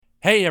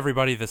Hey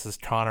everybody, this is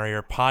Connor,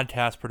 your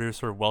podcast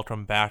producer.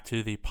 Welcome back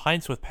to the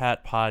Pints with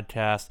Pat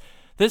podcast.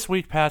 This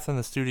week, Pat's in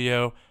the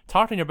studio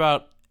talking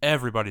about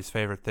everybody's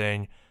favorite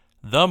thing,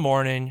 the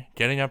morning,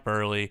 getting up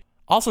early.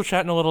 Also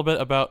chatting a little bit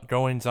about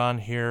goings on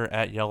here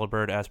at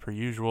Yellowbird as per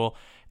usual.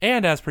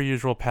 And as per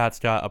usual, Pat's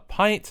got a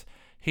pint.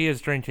 He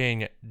is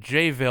drinking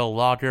Jayville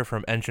Lager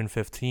from Engine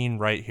 15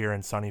 right here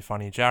in sunny,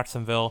 funny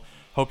Jacksonville.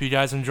 Hope you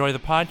guys enjoy the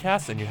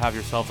podcast and you have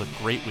yourselves a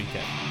great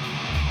weekend.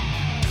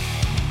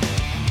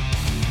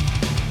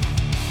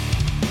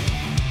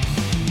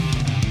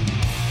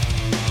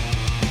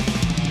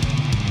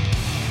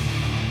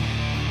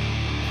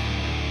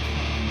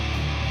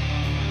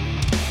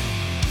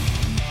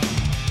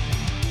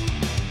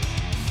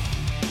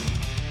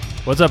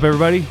 What's up,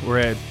 everybody? We're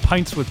at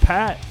Pints with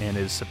Pat, and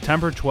it is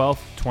September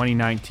 12th,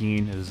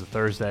 2019. It is a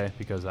Thursday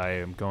because I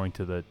am going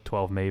to the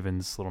 12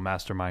 Mavens little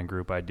mastermind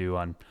group I do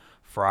on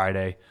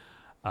Friday.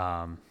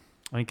 I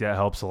think that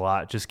helps a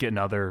lot, just getting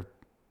other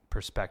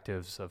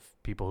perspectives of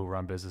people who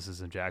run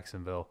businesses in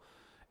Jacksonville,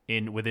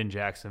 within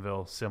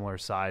Jacksonville, similar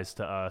size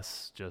to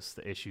us, just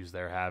the issues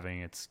they're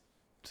having. It's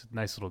a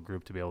nice little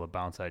group to be able to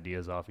bounce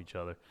ideas off each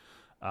other.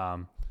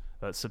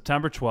 But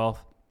September 12th,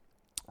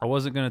 I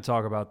wasn't going to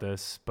talk about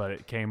this, but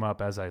it came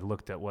up as I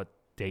looked at what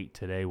date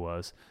today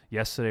was.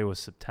 Yesterday was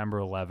September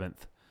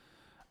 11th.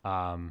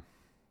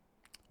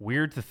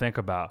 Weird to think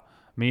about.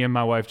 Me and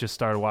my wife just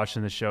started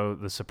watching the show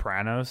The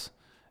Sopranos,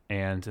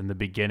 and in the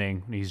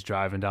beginning, when he's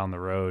driving down the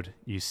road,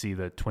 you see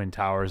the Twin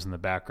Towers in the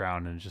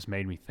background, and it just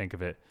made me think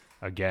of it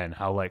again,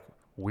 how like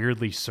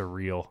weirdly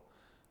surreal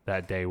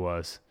that day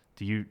was.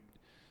 Do you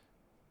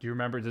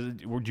remember? Do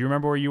you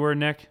remember where you were,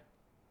 Nick?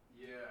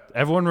 Yeah.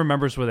 Everyone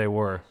remembers where they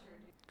were.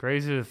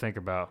 Crazy to think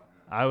about.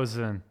 I was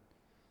in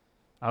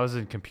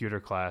computer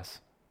class,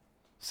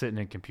 sitting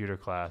in computer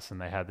class, and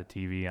they had the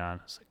TV on.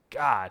 I was like,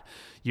 God,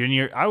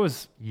 I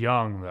was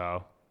young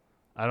though.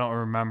 I don't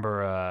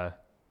remember,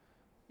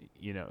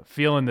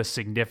 feeling the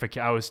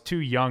significance. I was too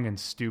young and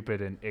stupid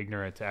and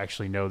ignorant to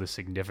actually know the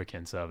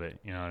significance of it.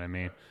 You know what I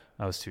mean?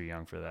 I was too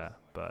young for that,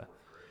 but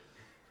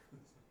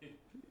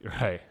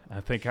right. I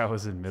think I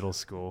was in middle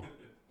school.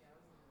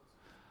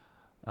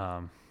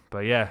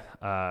 But yeah,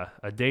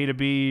 a day to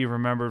be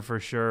remembered for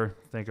sure.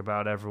 Think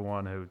about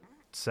everyone who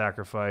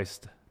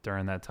sacrificed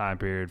during that time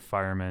period.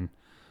 Firemen,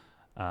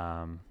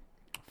 the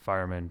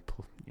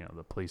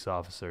police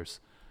officers.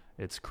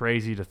 It's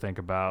crazy to think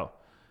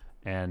about,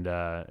 and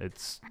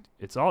it's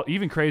all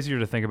even crazier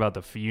to think about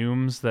the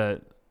fumes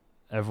that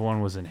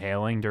everyone was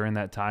inhaling during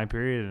that time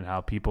period, and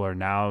how people are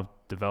now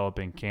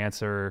developing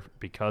cancer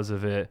because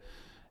of it,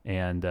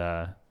 and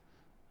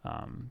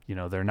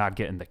they're not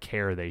getting the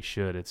care they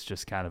should. It's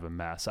just kind of a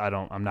mess.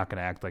 I'm not going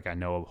to act like I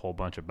know a whole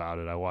bunch about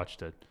it. I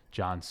watched a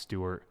Jon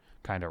Stewart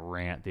kind of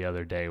rant the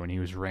other day when he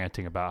was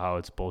ranting about how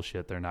it's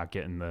bullshit. They're not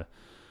getting the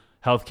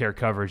healthcare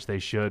coverage they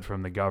should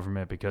from the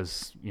government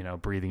because,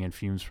 breathing in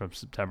fumes from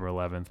September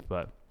 11th.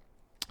 But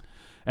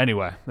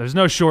anyway, there's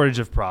no shortage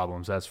of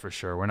problems. That's for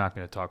sure. We're not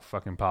going to talk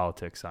fucking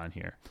politics on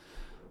here.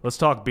 Let's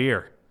talk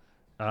beer.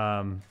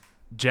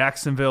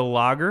 Jacksonville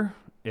Lager.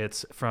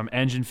 It's from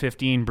Engine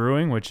 15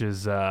 Brewing, which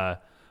is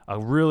a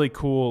really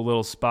cool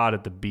little spot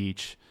at the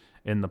beach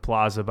in the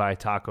plaza by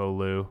Taco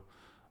Lou.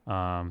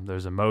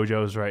 There's a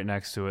Mojo's right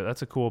next to it.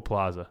 That's a cool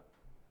plaza.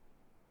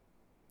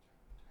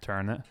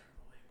 Turn it.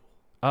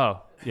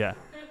 Oh, yeah.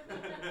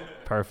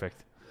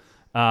 Perfect.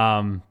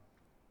 So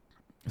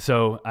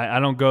I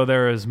don't go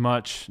there as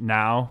much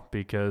now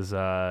because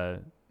I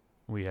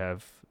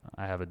have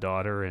a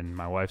daughter and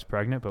my wife's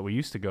pregnant, but we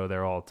used to go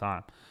there all the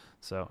time.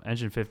 So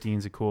Engine 15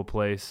 is a cool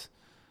place.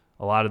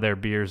 A lot of their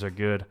beers are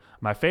good.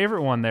 My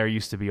favorite one there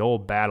used to be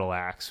Old Battle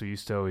Axe. We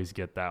used to always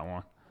get that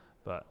one.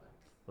 But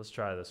let's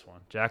try this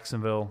one.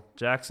 Jacksonville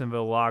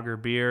Lager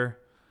beer.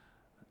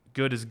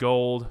 Good as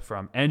gold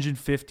from Engine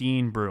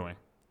 15 Brewing.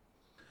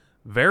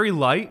 Very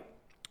light.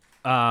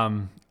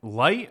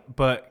 Light,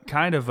 but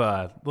kind of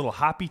a little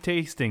hoppy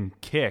tasting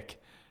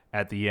kick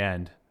at the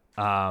end.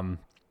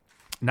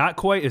 Not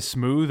quite as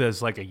smooth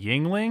as like a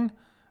Yuengling,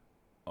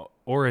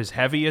 or as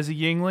heavy as a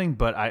Yuengling,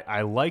 but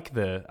I like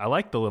the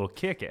little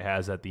kick it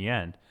has at the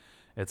end.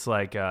 It's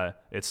like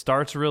it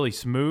starts really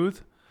smooth,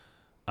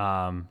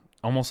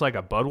 almost like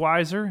a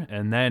Budweiser,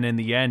 and then in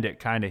the end it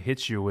kind of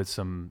hits you with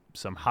some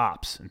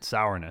hops and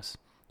sourness.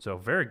 So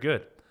very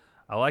good.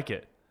 I like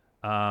it.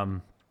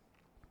 Could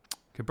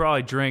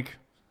probably drink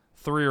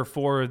 3 or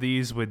 4 of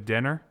these with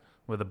dinner,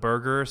 with a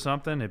burger or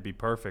something. It'd be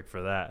perfect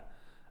for that.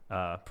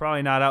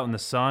 Probably not out in the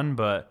sun,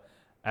 but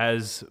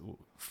as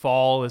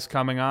fall is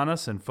coming on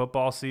us and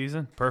football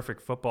season,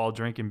 perfect football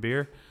drinking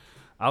beer.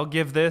 I'll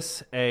give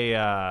this a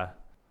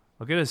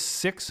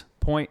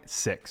 6.6.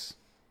 This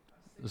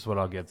is what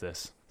I'll give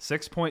this.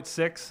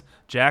 6.6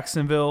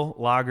 Jacksonville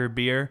Lager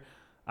beer.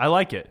 I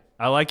like it,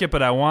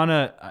 but I want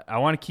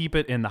to keep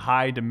it in the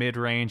high to mid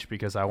range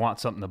because I want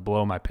something to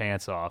blow my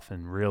pants off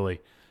and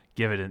really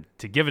give it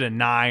a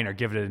 9 or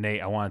give it an 8.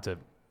 I want it to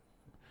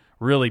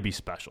really be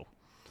special.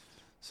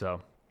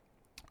 So,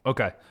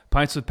 okay,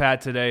 Pints with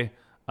Pat today.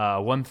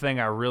 One thing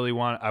I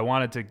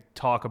wanted to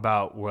talk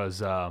about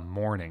was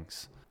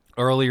mornings.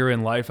 Earlier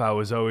in life, I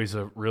was always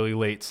a really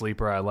late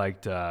sleeper. I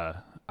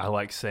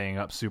liked staying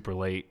up super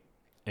late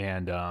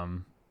and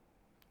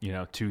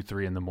 2,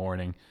 3 in the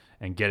morning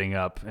and getting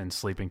up and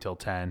sleeping till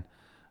 10.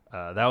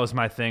 That was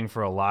my thing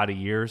for a lot of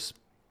years.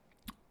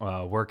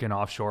 Working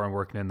offshore and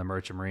working in the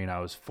merchant marine, I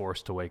was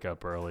forced to wake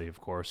up early, of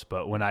course.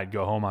 But when I'd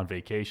go home on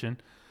vacation,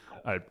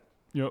 I'd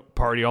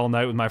party all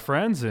night with my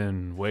friends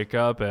and wake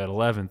up at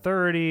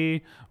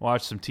 11:30,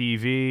 watch some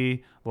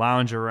TV,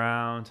 lounge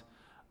around.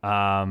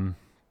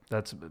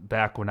 That's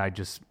back when I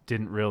just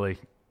didn't really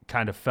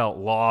kind of felt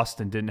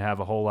lost and didn't have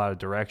a whole lot of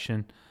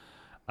direction.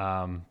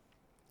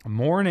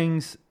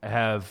 Mornings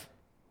have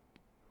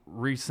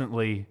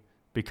recently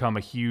become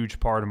a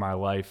huge part of my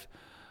life.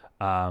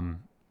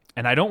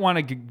 And I don't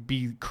want to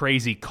be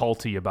crazy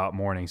culty about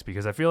mornings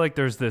because I feel like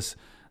there's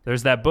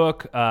that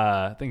book,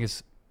 I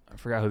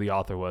forgot who the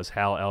author was,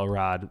 Hal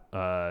Elrod,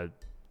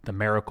 The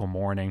Miracle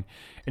Morning.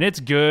 And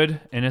it's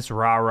good and it's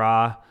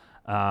rah-rah.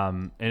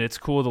 And it's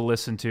cool to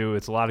listen to.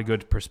 It's a lot of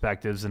good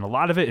perspectives and a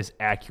lot of it is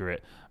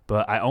accurate.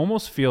 But I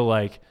almost feel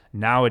like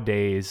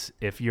nowadays,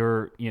 if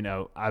you're,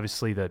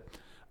 obviously the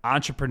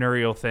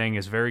entrepreneurial thing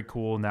is very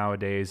cool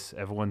nowadays.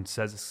 Everyone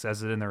says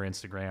it in their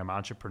Instagram,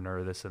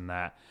 entrepreneur, this and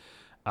that.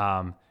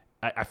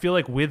 I feel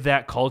like with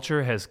that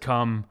culture has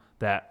come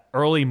that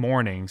early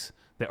mornings,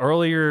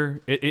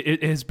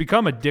 it has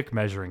become a dick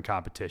measuring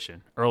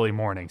competition. Early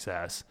mornings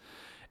has.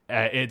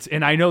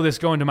 And I know this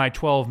going to my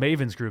 12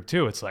 Mavens group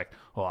too. It's like,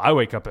 well, I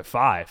wake up at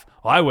 5.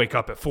 Well, I wake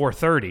up at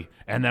 4:30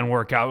 and then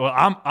work out. Well,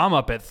 I'm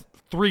up at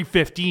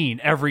 3:15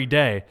 every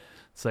day.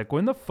 It's like,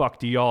 when the fuck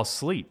do y'all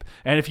sleep?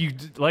 And if you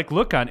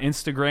look on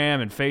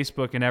Instagram and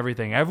Facebook and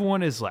everything,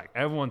 everyone's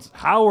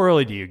how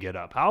early do you get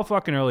up? How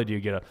fucking early do you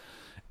get up?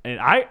 And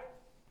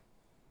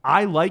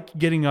I like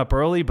getting up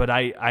early, but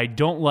I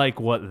don't like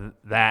what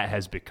that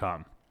has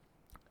become.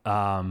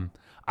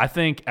 I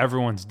think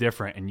everyone's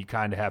different and you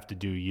kind of have to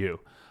do you.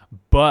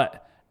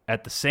 But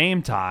at the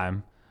same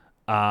time,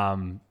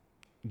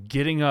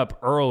 getting up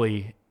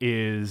early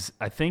is,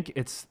 I think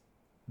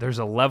there's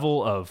a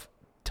level of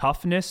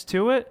toughness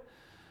to it.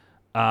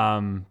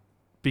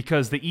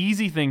 Because the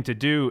easy thing to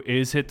do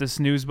is hit the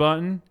snooze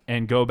button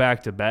and go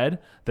back to bed.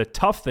 The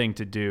tough thing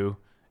to do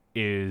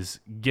is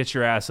get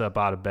your ass up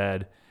out of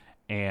bed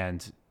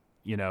and,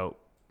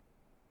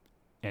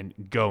 and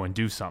go and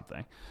do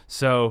something.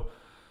 So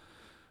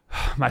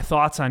my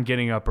thoughts on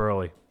getting up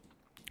early.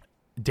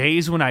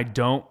 Days when I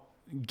don't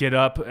get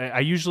up, I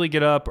usually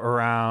get up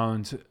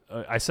around,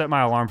 I set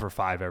my alarm for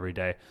 5 every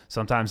day.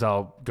 Sometimes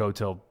I'll go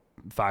till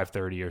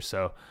 5:30 or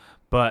so.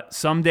 But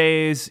some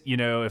days,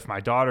 if my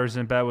daughter's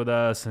in bed with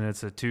us and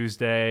it's a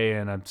Tuesday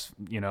and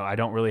I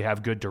don't really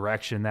have good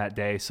direction that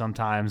day,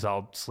 sometimes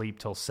I'll sleep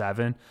till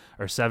 7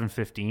 or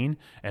 7:15.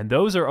 And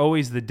those are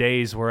always the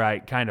days where I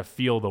kind of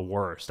feel the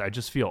worst. I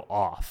just feel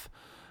off.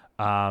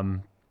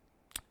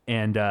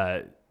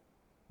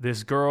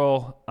 This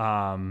girl,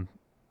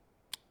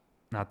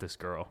 not this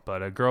girl,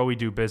 but a girl we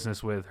do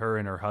business with, her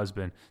and her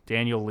husband,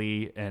 Daniel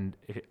Lee, and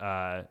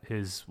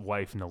his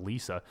wife,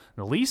 Nelisa.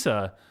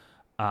 Nelisa,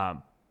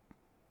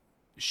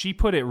 she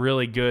put it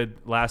really good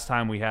last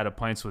time we had a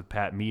Pints with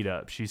Pat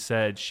meetup. She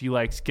said she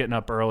likes getting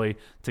up early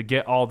to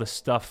get all the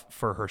stuff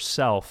for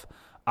herself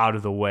out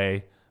of the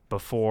way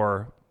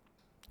before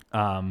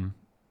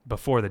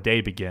the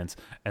day begins.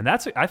 And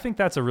I think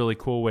that's a really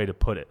cool way to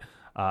put it.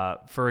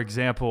 For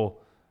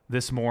example,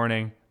 this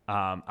morning,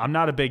 I'm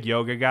not a big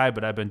yoga guy,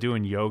 but I've been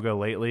doing yoga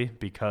lately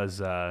because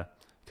I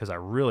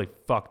really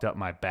fucked up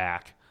my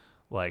back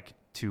like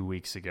 2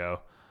 weeks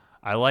ago.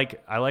 I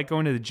like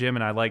going to the gym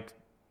and I like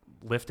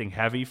lifting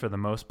heavy for the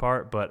most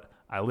part, but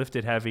I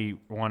lifted heavy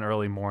one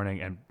early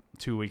morning and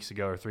 2 weeks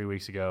ago or 3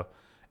 weeks ago,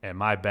 and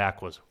my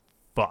back was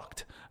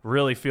fucked.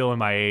 Really feeling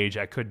my age.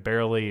 I could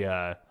barely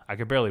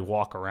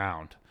walk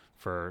around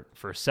for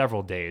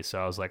several days.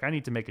 So I was like, I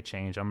need to make a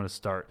change. I'm going to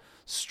start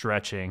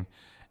stretching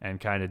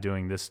and kind of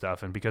doing this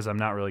stuff. And because I'm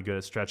not really good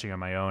at stretching on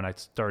my own, I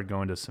started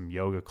going to some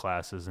yoga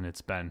classes, and it's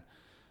been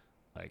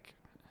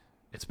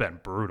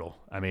brutal.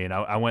 I mean,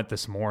 I went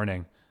this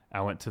morning.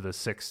 I went to the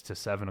 6 to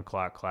 7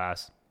 o'clock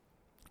class,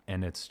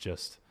 and it's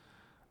just,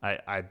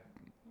 I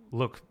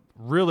look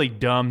really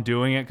dumb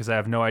doing it because I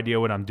have no idea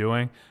what I'm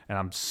doing, and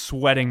I'm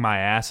sweating my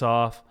ass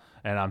off,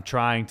 and I'm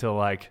trying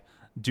to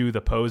do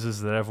the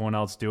poses that everyone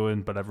else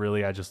doing, but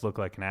I just look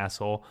like an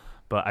asshole.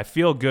 But I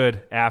feel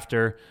good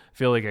after,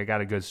 feel like I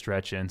got a good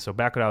stretch in. So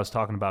back what I was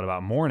talking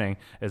about morning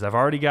is I've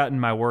already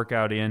gotten my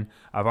workout in.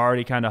 I've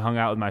already kind of hung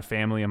out with my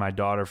family and my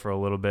daughter for a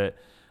little bit.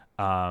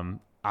 I'm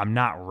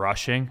not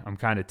rushing. I'm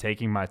kind of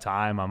taking my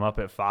time. I'm up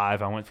at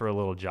 5. I went for a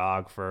little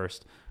jog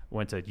first,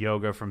 went to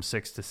yoga from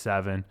 6 to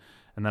 7.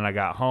 And then I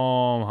got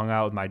home, hung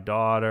out with my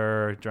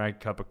daughter, drank a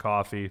cup of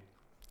coffee,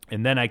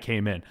 and then I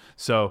came in.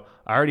 So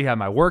I already had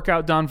my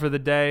workout done for the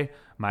day.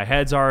 My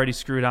head's already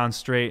screwed on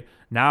straight.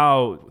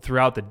 Now,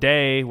 throughout the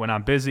day, when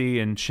I'm busy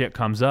and shit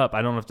comes up,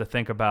 I don't have to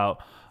think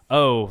about,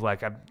 I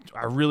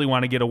really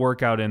want to get a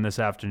workout in this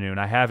afternoon.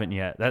 I haven't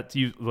yet. That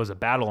was a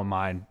battle of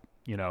mine,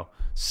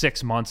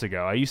 6 months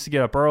ago. I used to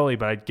get up early,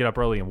 but I'd get up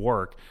early and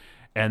work.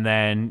 And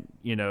then,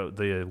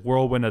 the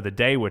whirlwind of the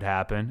day would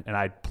happen, and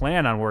I'd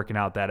plan on working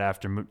out that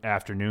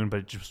afternoon, but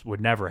it just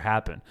would never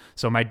happen.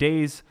 So my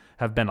days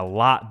have been a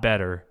lot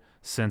better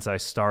since I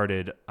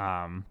started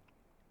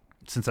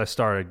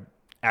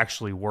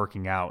actually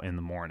working out in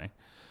the morning.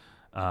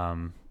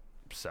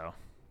 So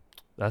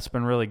that's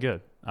been really good.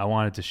 I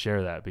wanted to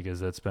share that because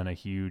that's been a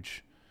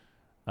huge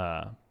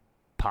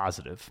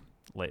positive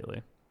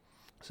lately.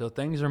 So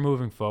things are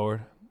moving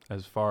forward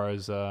as far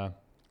as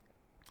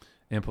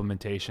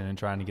implementation and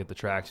trying to get the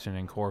traction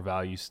and core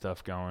value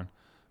stuff going,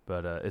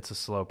 but it's a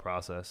slow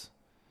process.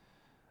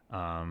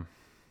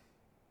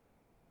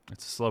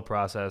 It's a slow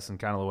process, and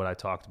kind of what I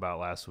talked about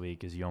last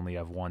week is you only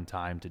have one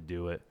time to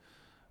do it.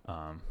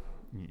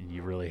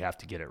 You really have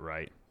to get it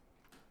right.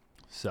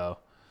 So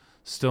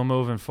still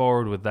moving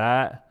forward with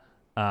that.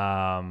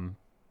 A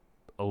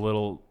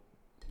little,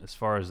 as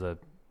far as the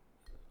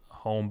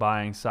home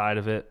buying side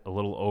of it, a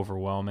little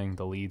overwhelming,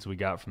 the leads we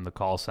got from the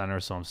call center,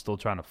 so I'm still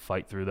trying to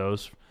fight through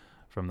those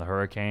from the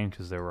hurricane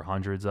because there were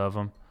hundreds of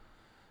them.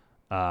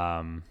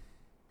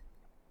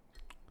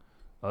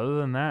 Other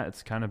than that,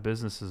 it's kind of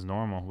business as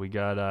normal. We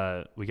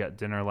got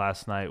dinner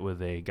last night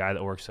with a guy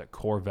that works at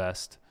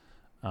CoreVest,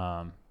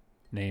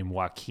 named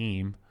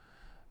Joaquim.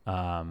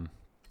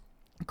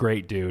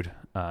 Great dude.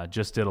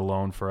 Just did a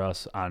loan for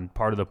us on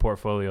part of the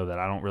portfolio that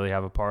I don't really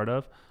have a part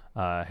of.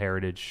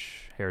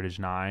 Heritage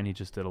 9. He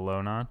just did a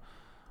loan on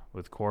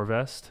with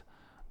CoreVest.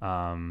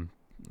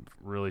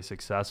 Really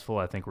successful.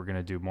 I think we're going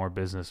to do more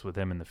business with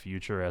him in the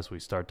future as we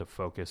start to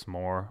focus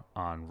more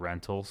on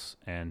rentals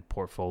and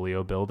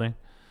portfolio building.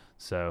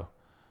 So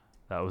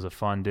that was a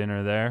fun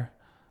dinner there.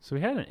 So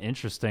we had an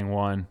interesting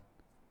one.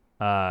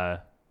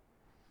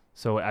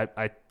 So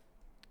I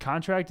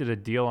contracted a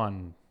deal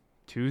on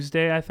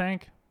Tuesday, I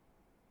think.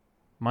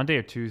 Monday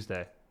or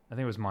Tuesday. I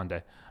think it was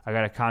Monday. I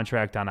got a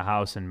contract on a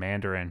house in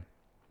Mandarin.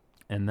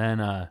 And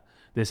then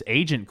this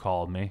agent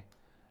called me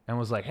and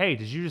was like, "Hey,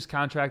 did you just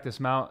contract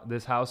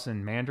this house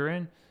in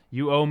Mandarin?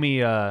 You owe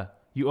me a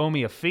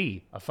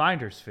fee, a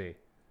finder's fee."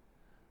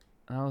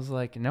 And I was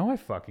like, "No, I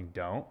fucking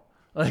don't."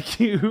 Like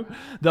the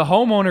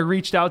homeowner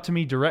reached out to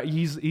me direct.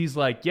 He's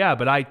like, "Yeah,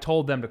 but I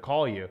told them to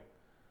call you."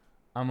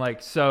 I'm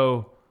like,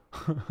 so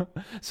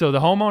the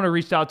homeowner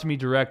reached out to me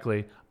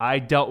directly. I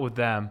dealt with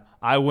them.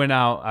 I went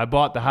out, I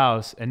bought the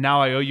house, and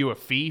now I owe you a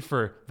fee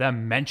for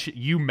them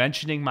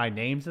mentioning my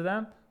name to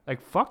them?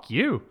 Like, fuck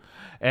you.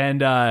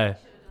 And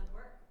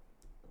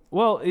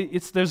well,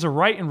 there's a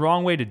right and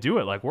wrong way to do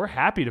it. Like, we're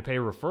happy to pay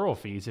referral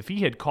fees. If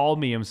he had called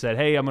me and said,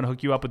 "Hey, I'm going to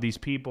hook you up with these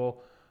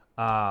people.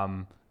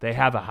 They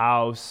have a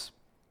house.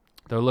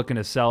 They're looking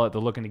to sell it.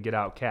 They're looking to get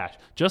out cash."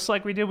 Just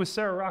like we did with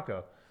Sarah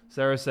Rocco.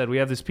 Sarah said, "We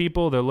have these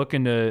people. They're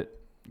looking to,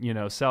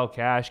 sell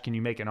cash. Can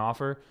you make an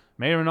offer?"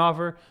 Made him an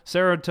offer.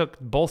 Sarah took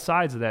both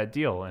sides of that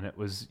deal, and it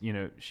was,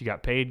 she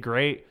got paid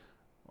great.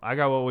 I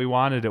got what we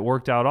wanted. It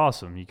worked out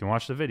awesome. You can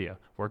watch the video.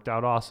 Worked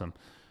out awesome.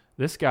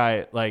 This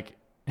guy, like,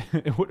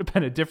 it would have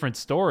been a different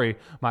story.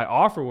 My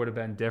offer would have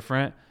been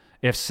different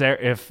if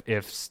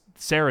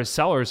Sarah's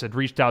sellers had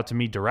reached out to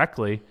me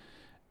directly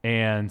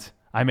and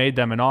I made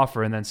them an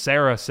offer, and then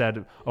Sarah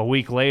said a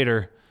week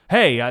later,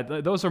 "Hey,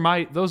 those are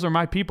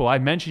my people. I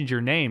mentioned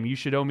your name. You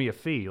should owe me a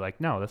fee." Like,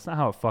 no, that's not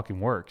how it fucking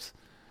works.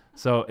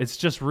 So it's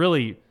just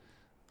really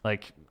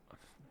like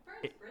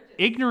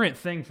ignorant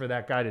thing for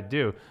that guy to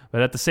do.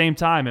 But at the same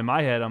time, in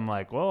my head, I'm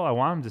like, well, I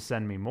want him to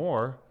send me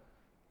more.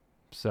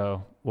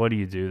 So what do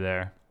you do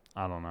there?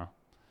 I don't know.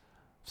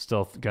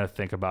 Still got to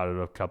think about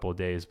it a couple of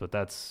days, but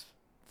it's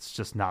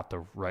just not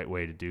the right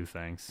way to do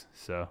things.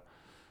 So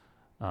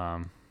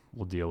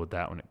we'll deal with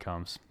that when it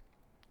comes.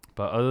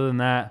 But other than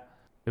that,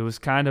 it was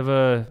kind of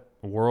a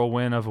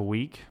whirlwind of a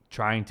week,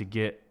 trying to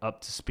get up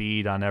to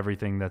speed on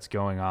everything that's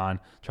going on,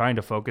 trying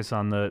to focus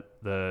on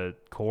the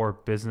core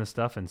business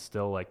stuff and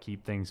still like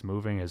keep things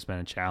moving has been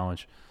a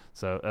challenge.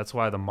 So that's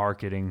why the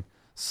marketing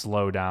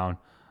slowdown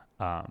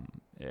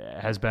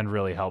has been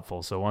really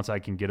helpful. So once I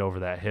can get over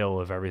that hill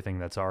of everything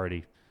that's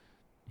already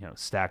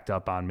stacked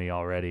up on me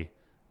already,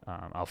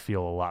 I'll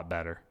feel a lot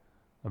better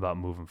about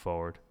moving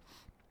forward.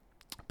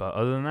 But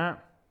other than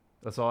that,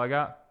 that's all I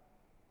got.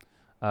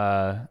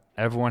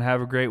 Everyone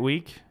have a great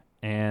week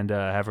and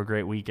have a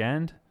great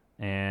weekend.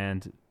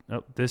 And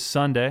this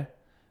Sunday,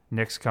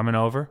 Nick's coming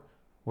over.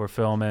 We're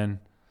filming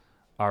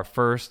our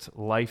first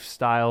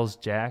Lifestyles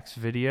Jax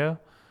video.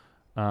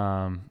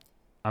 I'm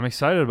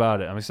excited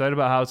about it. I'm excited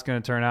about how it's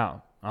going to turn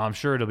out. I'm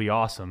sure it'll be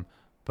awesome,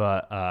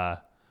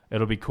 but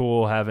it'll be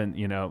cool having,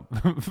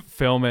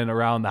 filming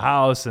around the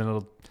house, and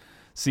it'll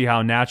see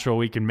how natural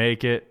we can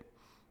make it.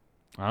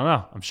 I don't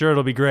know. I'm sure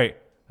it'll be great.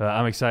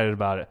 I'm excited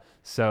about it.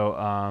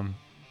 So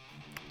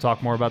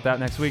talk more about that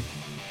next week.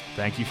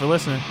 Thank you for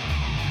listening.